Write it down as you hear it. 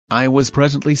I was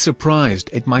pleasantly surprised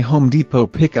at my Home Depot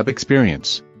pickup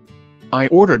experience. I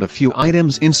ordered a few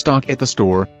items in stock at the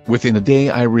store. Within a day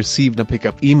I received a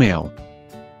pickup email.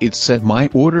 It said my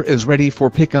order is ready for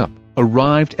pickup,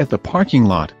 arrived at the parking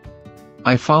lot.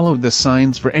 I followed the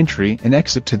signs for entry and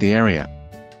exit to the area.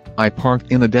 I parked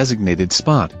in a designated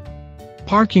spot.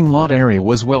 Parking lot area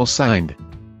was well signed.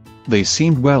 They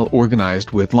seemed well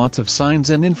organized with lots of signs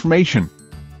and information.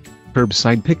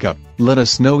 Curbside pickup, let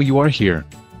us know you are here.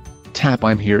 Tap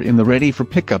I'm here in the ready for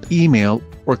pickup email,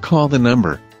 or call the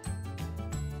number.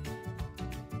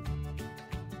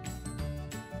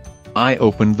 I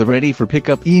opened the ready for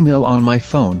pickup email on my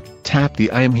phone, tapped the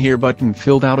I am here button,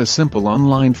 filled out a simple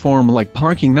online form like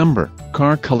parking number,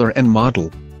 car color and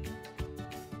model.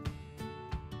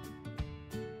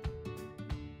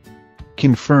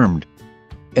 Confirmed.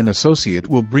 An associate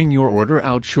will bring your order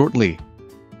out shortly.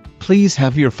 Please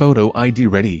have your photo ID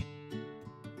ready.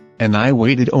 And I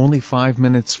waited only 5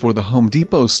 minutes for the Home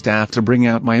Depot staff to bring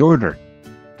out my order.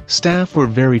 Staff were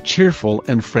very cheerful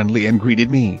and friendly and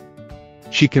greeted me.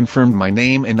 She confirmed my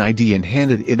name and ID and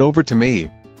handed it over to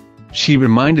me. She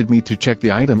reminded me to check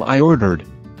the item I ordered.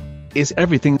 Is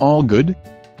everything all good?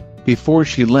 Before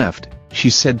she left, she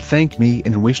said thank me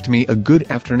and wished me a good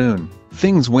afternoon.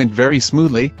 Things went very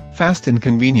smoothly, fast and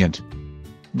convenient.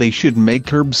 They should make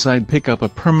curbside pickup a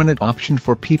permanent option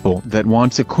for people that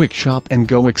wants a quick shop and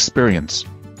go experience.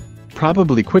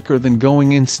 Probably quicker than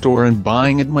going in store and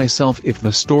buying it myself if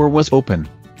the store was open.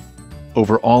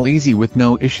 Overall easy with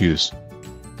no issues.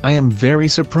 I am very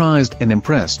surprised and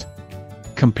impressed.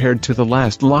 Compared to the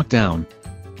last lockdown,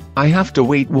 I have to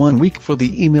wait 1 week for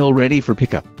the email ready for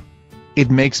pickup.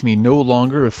 It makes me no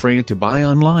longer afraid to buy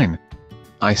online.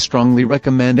 I strongly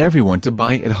recommend everyone to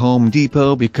buy at Home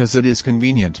Depot because it is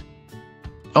convenient.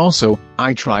 Also,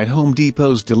 I tried Home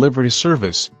Depot's delivery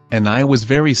service, and I was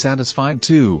very satisfied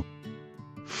too.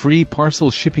 Free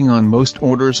parcel shipping on most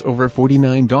orders over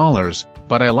 $49,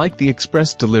 but I like the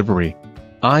express delivery.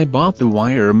 I bought the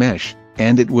wire mesh,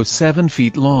 and it was 7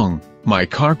 feet long. My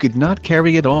car could not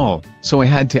carry it all, so I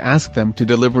had to ask them to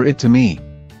deliver it to me.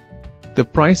 The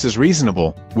price is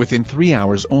reasonable, within 3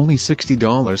 hours only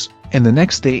 $60, and the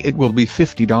next day it will be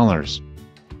 $50.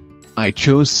 I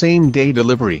chose same-day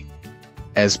delivery.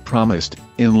 As promised,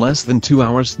 in less than 2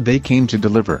 hours they came to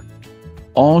deliver.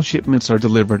 All shipments are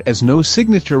delivered as no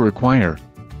signature required.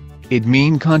 It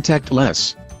means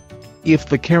contactless. If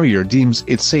the carrier deems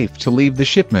it safe to leave the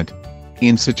shipment,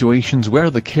 in situations where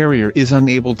the carrier is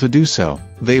unable to do so,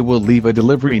 they will leave a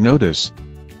delivery notice.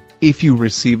 If you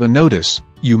receive a notice,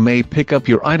 you may pick up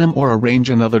your item or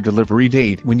arrange another delivery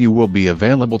date when you will be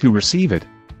available to receive it.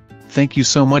 Thank you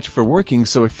so much for working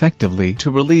so effectively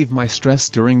to relieve my stress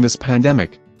during this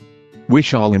pandemic.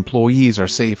 Wish all employees are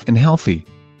safe and healthy.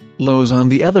 Lowe's on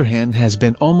the other hand has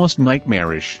been almost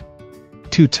nightmarish.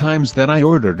 2 times that I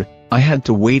ordered, I had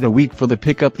to wait a week for the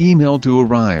pickup email to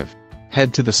arrive.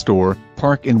 Head to the store,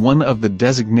 park in one of the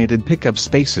designated pickup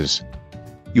spaces.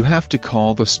 You have to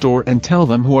call the store and tell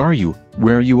them who are you,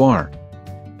 where you are.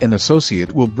 An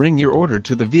associate will bring your order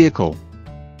to the vehicle.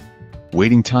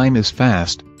 Waiting time is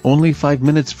fast, only 5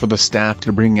 minutes for the staff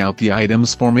to bring out the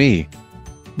items for me.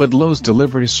 But Lowe's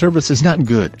delivery service is not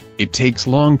good, it takes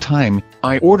long time.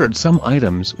 I ordered some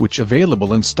items which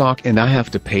available in stock and I have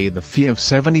to pay the fee of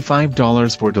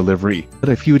 $75 for delivery. But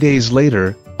a few days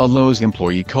later, a Lowe's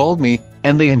employee called me,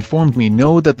 and they informed me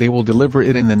that they will deliver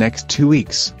it in the next 2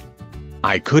 weeks.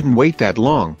 I couldn't wait that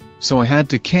long, so I had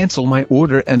to cancel my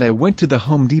order and I went to the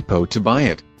Home Depot to buy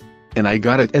it. And I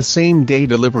got it as same-day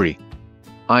delivery.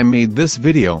 I made this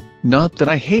video, not that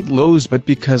I hate Lowe's but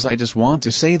because I just want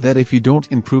to say that if you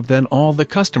don't improve then all the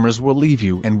customers will leave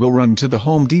you and will run to the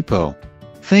Home Depot.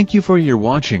 Thank you for your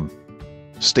watching.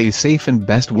 Stay safe and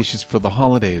best wishes for the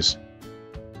holidays.